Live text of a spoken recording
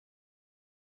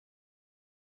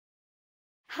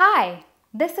Hi,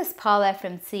 this is Paula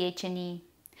from CHNE.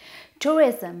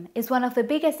 Tourism is one of the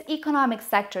biggest economic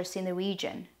sectors in the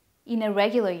region. In a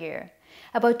regular year,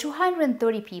 about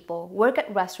 230 people work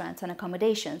at restaurants and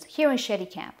accommodations here in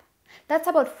Chéticamp. That's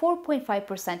about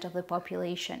 4.5% of the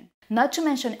population. Not to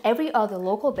mention every other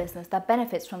local business that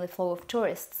benefits from the flow of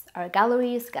tourists, our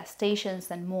galleries, gas stations,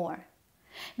 and more.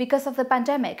 Because of the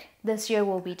pandemic, this year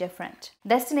will be different.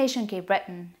 Destination Cape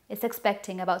Breton is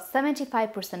expecting about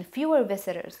 75% fewer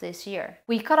visitors this year.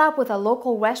 We caught up with a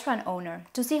local restaurant owner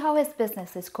to see how his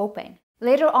business is coping.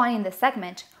 Later on in the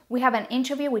segment, we have an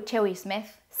interview with Terry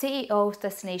Smith, CEO of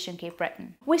Destination Cape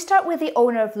Breton. We start with the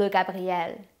owner of Le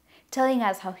Gabriel, telling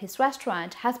us how his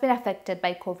restaurant has been affected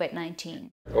by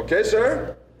COVID-19. Okay,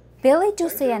 sir. Billy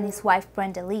Doucet and his wife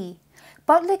Brenda Lee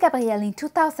bought Le Gabriel in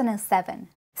 2007.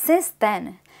 Since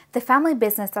then, the family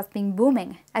business has been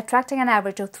booming, attracting an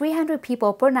average of 300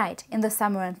 people per night in the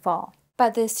summer and fall.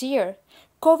 But this year,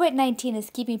 COVID-19 is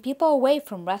keeping people away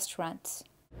from restaurants.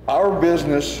 Our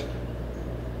business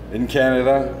in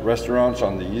Canada, restaurants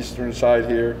on the eastern side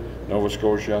here, Nova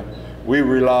Scotia, we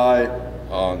rely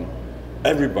on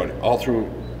everybody all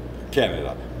through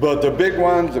Canada. But the big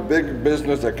ones, the big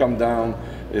business that come down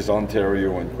is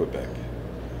Ontario and Quebec.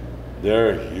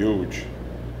 They're huge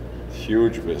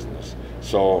business.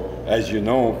 So, as you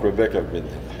know, Quebec have been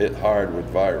hit hard with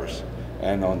virus,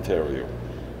 and Ontario.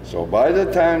 So by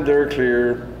the time they're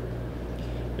clear,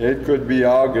 it could be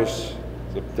August,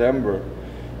 September.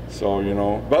 So, you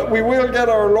know, but we will get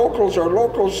our locals. Our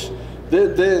locals,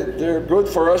 they're good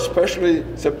for us, especially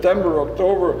September,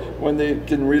 October, when they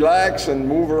can relax and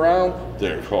move around.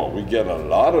 We get a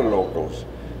lot of locals.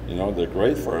 You know, they're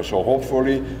great for us. So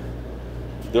hopefully,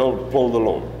 they'll pull the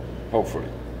load, hopefully.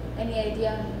 Any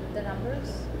idea on the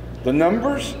numbers? The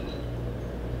numbers?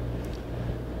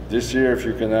 This year, if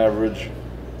you can average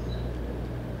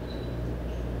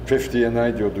 50 a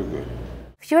night, you'll do good.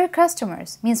 Fewer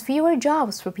customers means fewer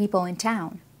jobs for people in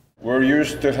town. We're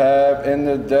used to have, in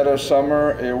the dead of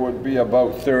summer, it would be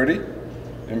about 30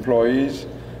 employees.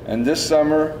 And this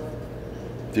summer,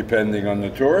 depending on the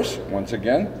tourists, once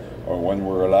again, or when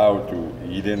we're allowed to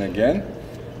eat in again,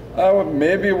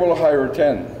 maybe we'll hire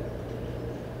 10.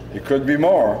 It could be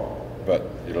more, but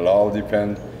it'll all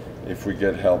depend if we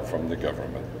get help from the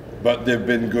government. But they've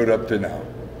been good up to now.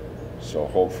 So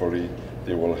hopefully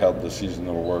they will help the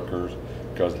seasonal workers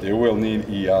because they will need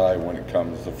EI when it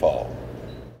comes to fall.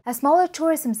 A smaller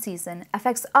tourism season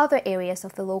affects other areas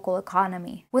of the local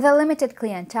economy. With a limited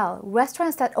clientele,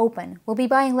 restaurants that open will be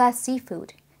buying less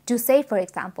seafood. Doucet, for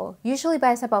example, usually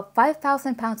buys about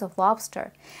 5,000 pounds of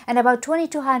lobster and about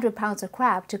 2,200 pounds of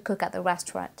crab to cook at the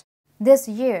restaurant. This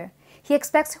year, he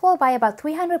expects he will buy about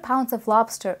 300 pounds of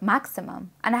lobster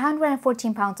maximum and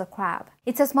 114 pounds of crab.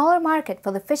 It's a smaller market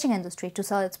for the fishing industry to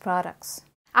sell its products.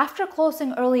 After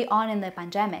closing early on in the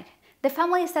pandemic, the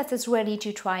family says it's ready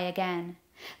to try again.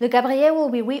 Le Gabriel will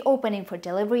be reopening for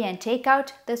delivery and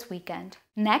takeout this weekend.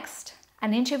 Next,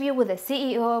 an interview with the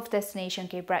CEO of Destination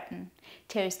Cape Breton.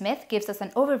 Terry Smith gives us an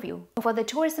overview of what the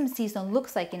tourism season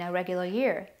looks like in a regular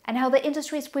year and how the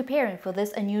industry is preparing for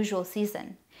this unusual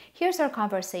season. Here's our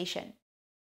conversation.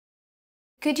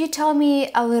 Could you tell me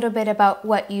a little bit about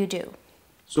what you do?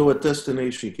 So at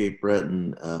Destination Cape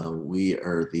Breton, we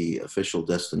are the official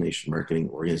destination marketing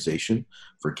organization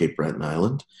for Cape Breton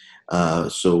Island.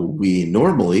 So we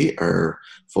normally are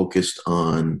focused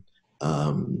on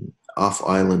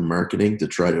off-island marketing to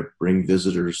try to bring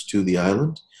visitors to the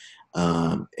island.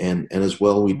 And as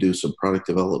well, we do some product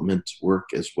development work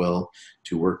as well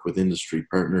to work with industry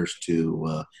partners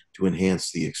to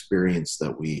enhance the experience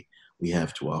that we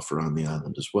have to offer on the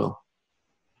island as well.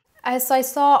 As I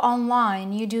saw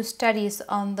online, you do studies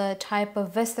on the type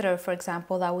of visitor, for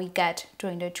example, that we get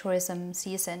during the tourism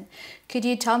season. Could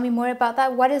you tell me more about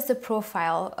that? What is the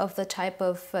profile of the type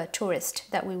of tourist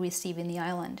that we receive in the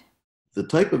island? The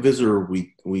type of visitor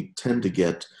we tend to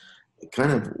get,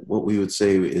 kind of what we would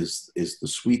say is the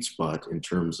sweet spot in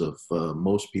terms of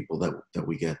most people that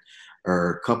we get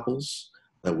are couples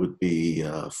that would be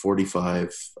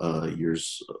 45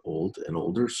 years old and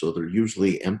older. So they're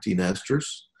usually empty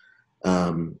nesters.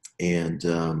 And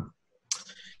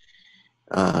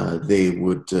they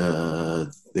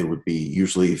would be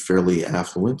usually fairly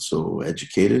affluent, so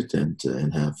educated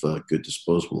and have good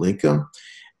disposable income.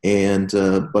 And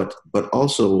but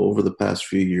also over the past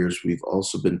few years, we've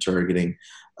also been targeting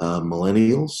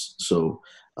millennials. So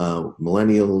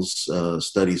millennials,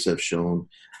 studies have shown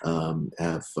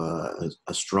have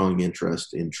a strong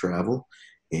interest in travel,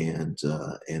 and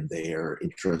they are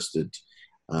interested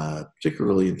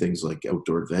particularly in things like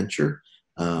outdoor adventure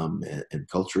and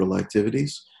cultural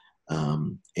activities.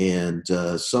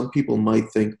 Some people might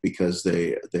think because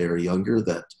they are younger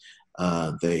that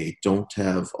they don't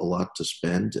have a lot to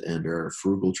spend and are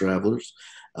frugal travelers,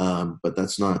 but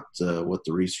that's not what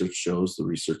the research shows. The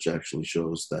research actually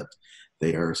shows that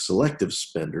they are selective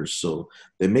spenders. So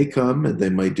they may come and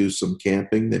they might do some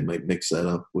camping. They might mix that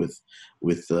up with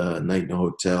a night in a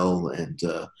hotel and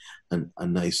a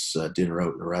nice dinner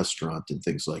out in a restaurant and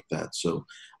things like that. So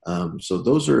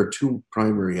those are our two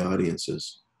primary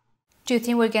audiences. Do you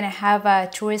think we're going to have a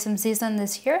tourism season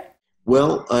this year?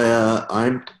 Well,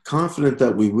 I'm confident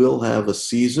that we will have a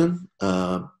season,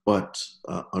 but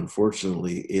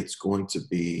unfortunately, it's going to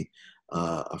be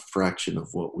a fraction of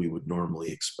what we would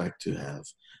normally expect to have.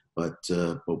 But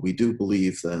we do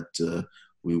believe that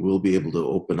we will be able to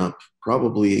open up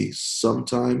probably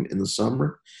sometime in the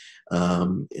summer.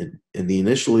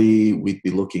 Initially, we'd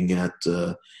be looking at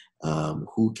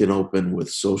who can open with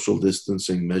social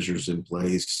distancing measures in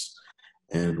place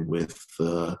and with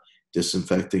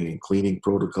disinfecting and cleaning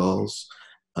protocols.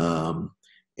 And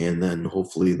then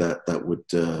hopefully that would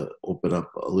open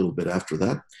up a little bit after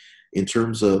that. In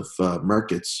terms of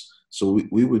markets, so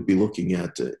we would be looking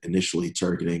at initially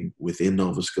targeting within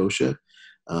Nova Scotia,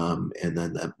 and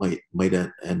then that might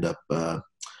end up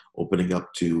opening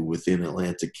up to within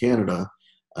Atlantic Canada,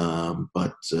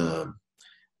 but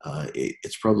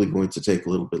it's probably going to take a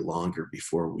little bit longer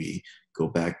before we go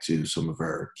back to some of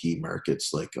our key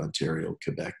markets like Ontario,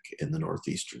 Quebec, and the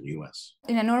northeastern U.S.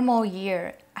 In a normal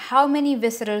year, how many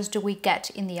visitors do we get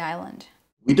in the island?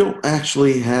 We don't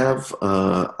actually have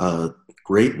a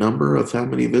great number of how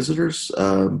many visitors,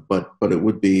 but it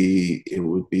would be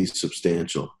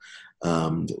substantial.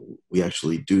 We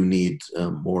actually do need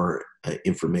more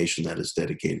information that is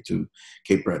dedicated to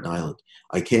Cape Breton Island.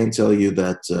 I can tell you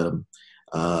that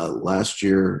last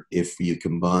year, if you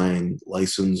combine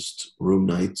licensed room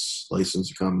nights,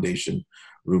 licensed accommodation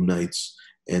room nights,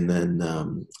 and then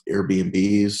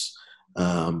Airbnbs,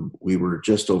 we were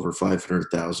just over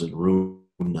 500,000 room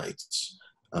nights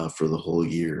for the whole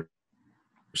year.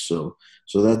 So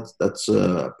that's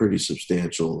a pretty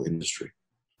substantial industry.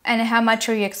 And how much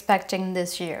are you expecting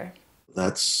this year?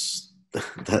 That's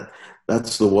the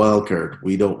wild card.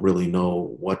 We don't really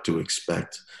know what to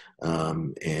expect.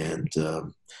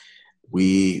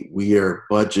 We are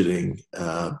budgeting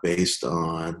based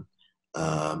on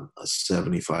a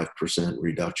 75%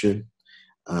 reduction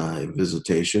in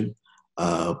visitation,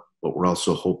 but we're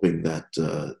also hoping that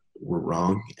we're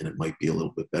wrong and it might be a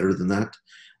little bit better than that.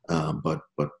 But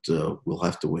we'll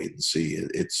have to wait and see.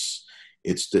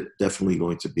 It's definitely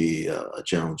going to be a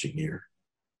challenging year.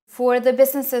 For the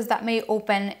businesses that may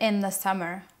open in the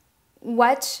summer,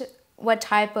 what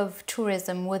type of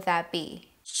tourism would that be?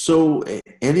 So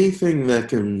anything that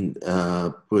can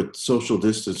put social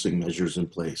distancing measures in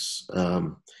place.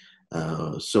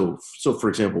 So for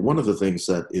example, one of the things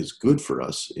that is good for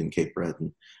us in Cape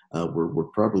Breton, we're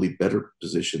probably better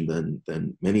positioned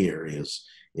than many areas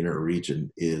in our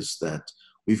region, is that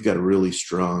we've got a really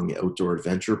strong outdoor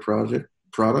adventure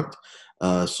product.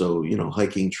 So,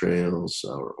 hiking trails,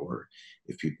 or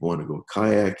if people want to go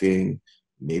kayaking,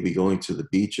 maybe going to the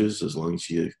beaches, as long as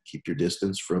you keep your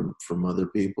distance from other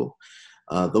people.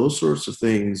 Those sorts of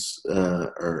things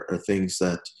are things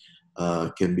that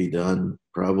can be done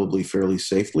probably fairly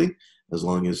safely, as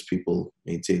long as people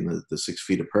maintain the 6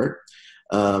 feet apart.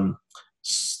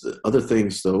 Other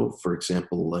things, though, for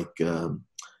example,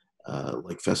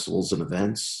 like festivals and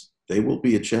events, they will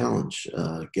be a challenge.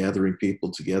 Gathering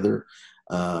people together,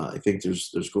 I think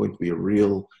there's going to be a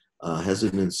real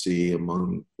hesitancy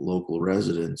among local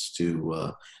residents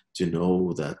to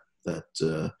know that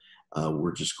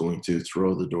we're just going to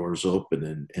throw the doors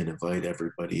open and invite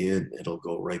everybody in. It'll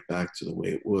go right back to the way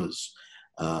it was.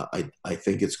 I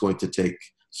think it's going to take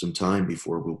some time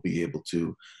before we'll be able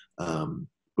to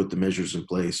put the measures in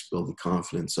place, build the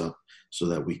confidence up, so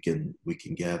that we can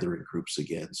gather in groups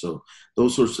again. So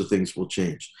those sorts of things will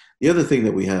change. The other thing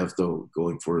that we have, though,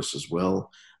 going for us as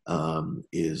well,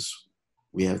 is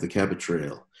we have the Cabot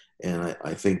Trail. And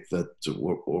I think that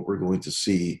what we're going to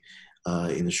see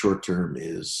in the short term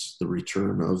is the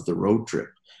return of the road trip.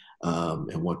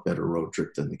 And what better road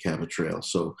trip than the Cabot Trail?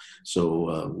 So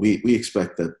we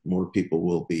expect that more people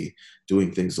will be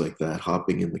doing things like that,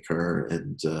 hopping in the car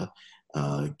and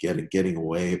getting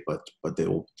away, but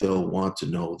they'll want to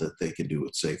know that they can do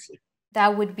it safely.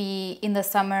 That would be in the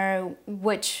summer.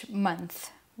 Which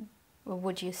month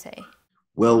would you say?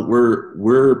 Well,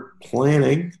 we're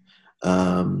planning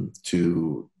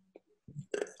to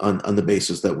on the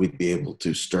basis that we'd be able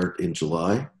to start in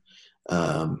July,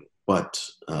 but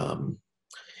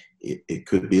it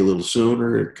could be a little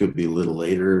sooner, it could be a little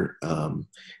later.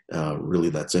 Really,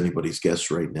 that's anybody's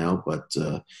guess right now. But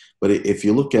if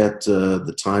you look at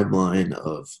the timeline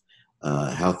of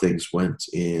how things went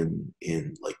in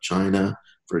like China,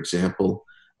 for example,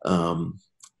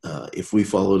 if we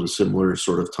followed a similar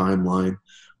sort of timeline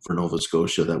for Nova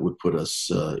Scotia, that would put us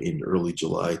in early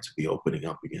July to be opening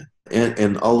up again.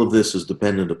 And all of this is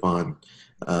dependent upon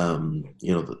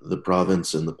the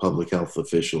province and the public health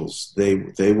officials.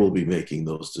 They will be making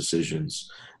those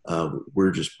decisions.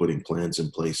 We're just putting plans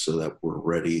in place so that we're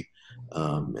ready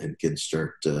and can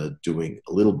start doing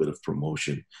a little bit of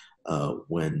promotion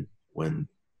when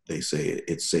they say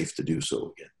it's safe to do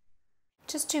so again.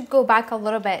 Just to go back a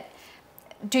little bit,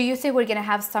 do you think we're going to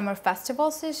have summer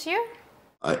festivals this year?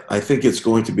 I think it's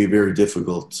going to be very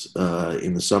difficult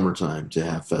in the summertime to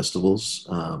have festivals.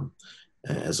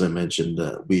 As I mentioned,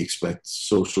 we expect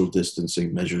social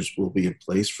distancing measures will be in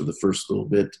place for the first little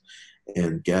bit,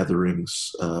 and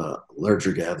gatherings,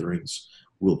 larger gatherings,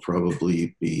 will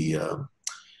probably be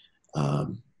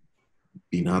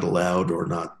not allowed or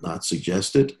not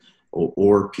suggested,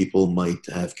 or people might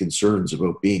have concerns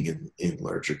about being in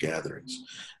larger gatherings.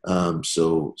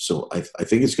 So I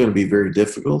think it's going to be very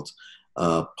difficult.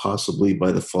 Possibly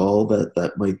by the fall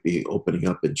that might be opening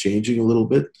up and changing a little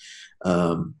bit.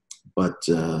 But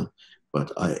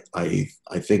I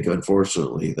think,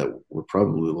 unfortunately, that we're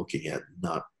probably looking at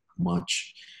not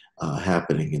much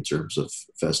happening in terms of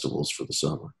festivals for the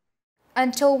summer.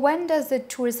 Until when does the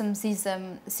tourism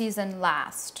season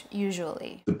last,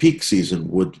 usually? The peak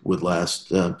season would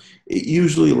last. It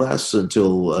usually lasts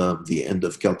until the end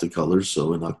of Celtic Colours,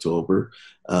 so in October.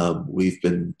 We've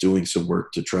been doing some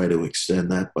work to try to extend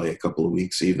that by a couple of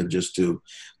weeks, even just to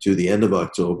the end of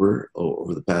October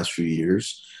over the past few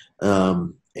years.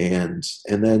 And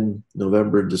then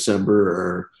November and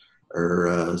December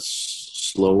are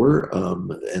slower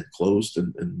and closed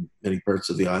in many parts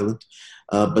of the island.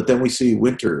 But then we see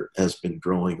winter has been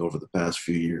growing over the past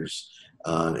few years.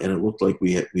 And it looked like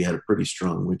we had a pretty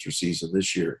strong winter season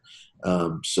this year.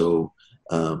 So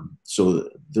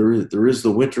there is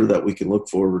the winter that we can look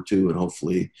forward to, and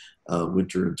hopefully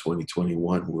winter in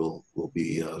 2021 will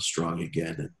be strong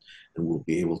again, and we'll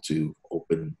be able to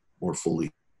open more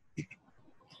fully.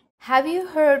 Have you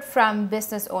heard from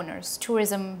business owners,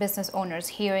 tourism business owners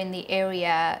here in the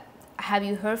area? Have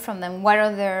you heard from them? What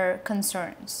are their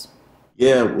concerns?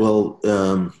 Yeah, well,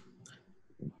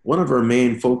 one of our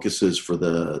main focuses for as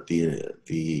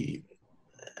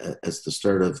the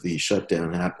start of the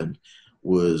shutdown happened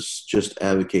was just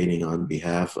advocating on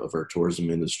behalf of our tourism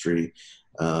industry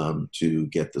to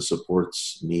get the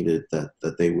supports needed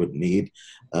that they would need,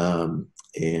 and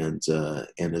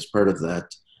as part of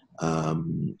that,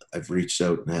 I've reached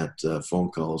out and had phone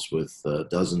calls with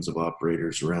dozens of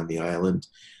operators around the island,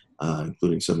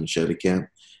 including some in Chéticamp,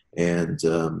 and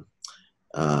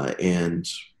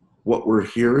what we're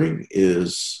hearing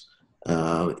is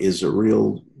a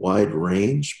real wide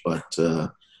range, but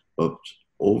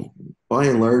by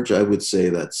and large, I would say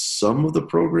that some of the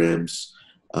programs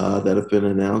that have been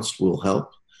announced will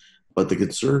help, but the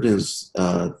concern is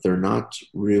they're not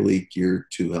really geared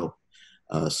to help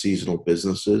seasonal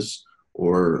businesses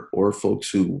or folks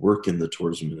who work in the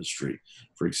tourism industry.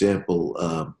 For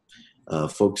example,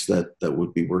 folks that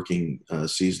would be working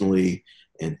seasonally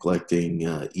and collecting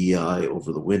EI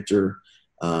over the winter.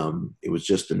 It was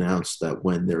just announced that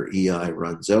when their EI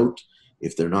runs out,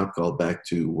 if they're not called back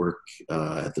to work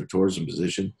at their tourism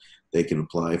position, they can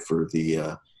apply for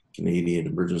the Canadian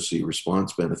Emergency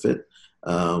Response Benefit,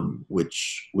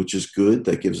 which is good.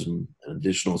 That gives them an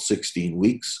additional 16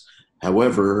 weeks.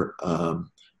 However,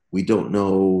 we don't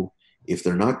know if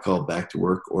they're not called back to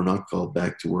work or not called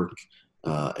back to work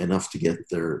enough to get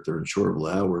their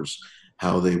insurable hours,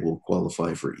 how they will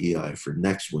qualify for EI for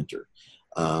next winter.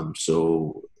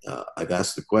 So I've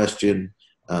asked the question,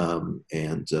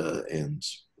 and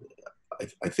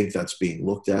I think that's being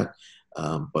looked at,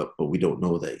 but we don't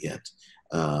know that yet.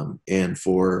 And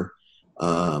for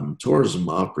tourism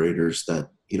operators that,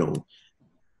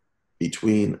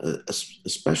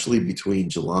 especially between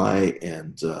July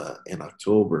and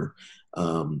October,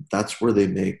 that's where they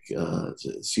make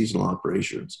seasonal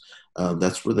operations.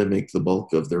 That's where they make the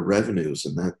bulk of their revenues,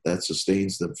 and that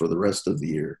sustains them for the rest of the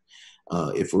year.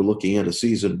 If we're looking at a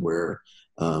season where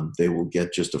they will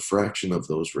get just a fraction of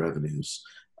those revenues,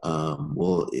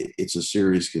 well, it's a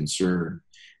serious concern.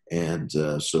 And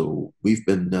so we've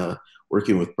been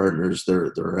working with partners.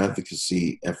 There are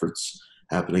advocacy efforts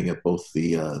happening at both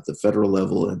the federal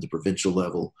level and the provincial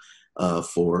level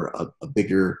for a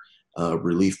bigger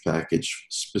relief package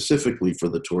specifically for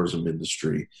the tourism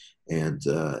industry, and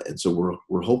so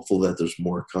we're hopeful that there's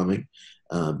more coming,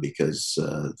 because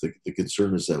the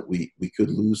concern is that we could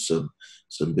lose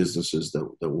some businesses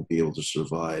that will be able to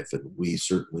survive, and we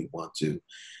certainly want to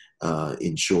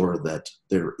ensure that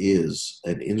there is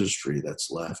an industry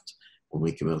that's left when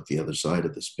we come out the other side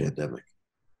of this pandemic.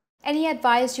 Any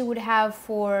advice you would have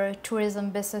for tourism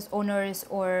business owners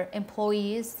or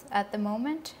employees at the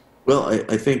moment? Well,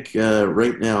 I think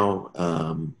right now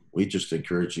we just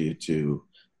encourage you to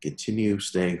continue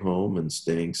staying home and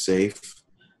staying safe.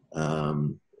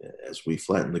 As we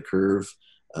flatten the curve,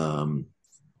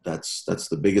 that's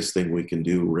the biggest thing we can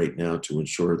do right now to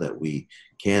ensure that we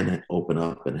can open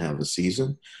up and have a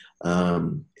season,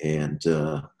 and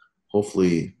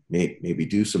hopefully maybe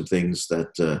do some things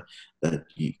that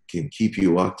can keep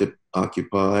you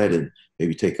occupied, and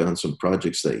maybe take on some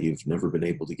projects that you've never been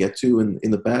able to get to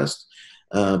in the past.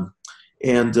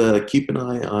 And keep an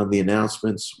eye on the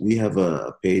announcements. We have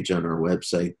a page on our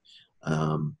website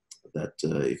that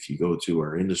if you go to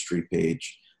our industry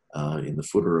page, in the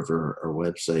footer of our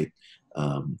website,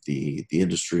 the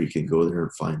industry can go there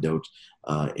and find out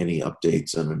any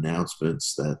updates and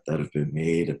announcements that have been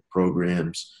made, and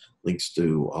programs, links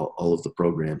to all of the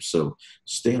programs. So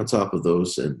stay on top of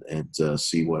those and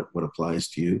see what applies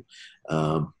to you.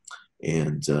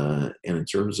 And in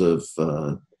terms of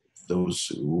those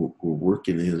who work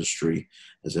in the industry,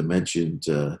 as I mentioned,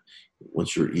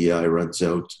 once your EI runs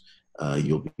out,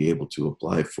 you'll be able to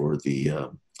apply for the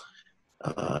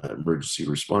emergency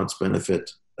response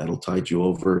benefit. That'll tide you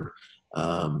over,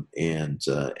 and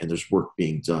there's work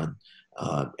being done,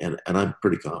 and I'm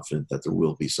pretty confident that there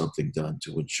will be something done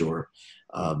to ensure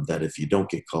that if you don't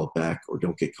get called back, or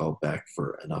don't get called back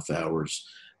for enough hours,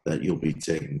 that you'll be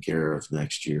taken care of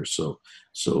next year. So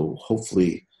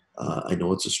hopefully, I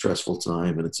know it's a stressful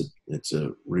time, and it's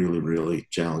a really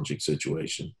challenging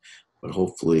situation, but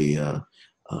hopefully the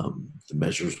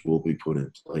measures will be put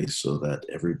in place so that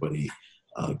everybody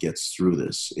gets through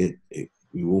this.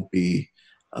 We won't be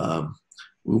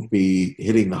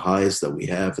hitting the highs that we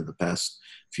have in the past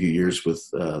few years with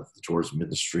the tourism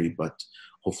industry, but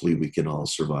hopefully we can all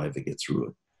survive and get through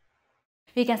it.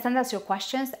 You can send us your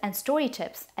questions and story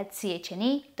tips at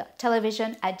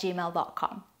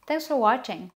chne.television@gmail.com. Thanks for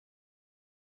watching.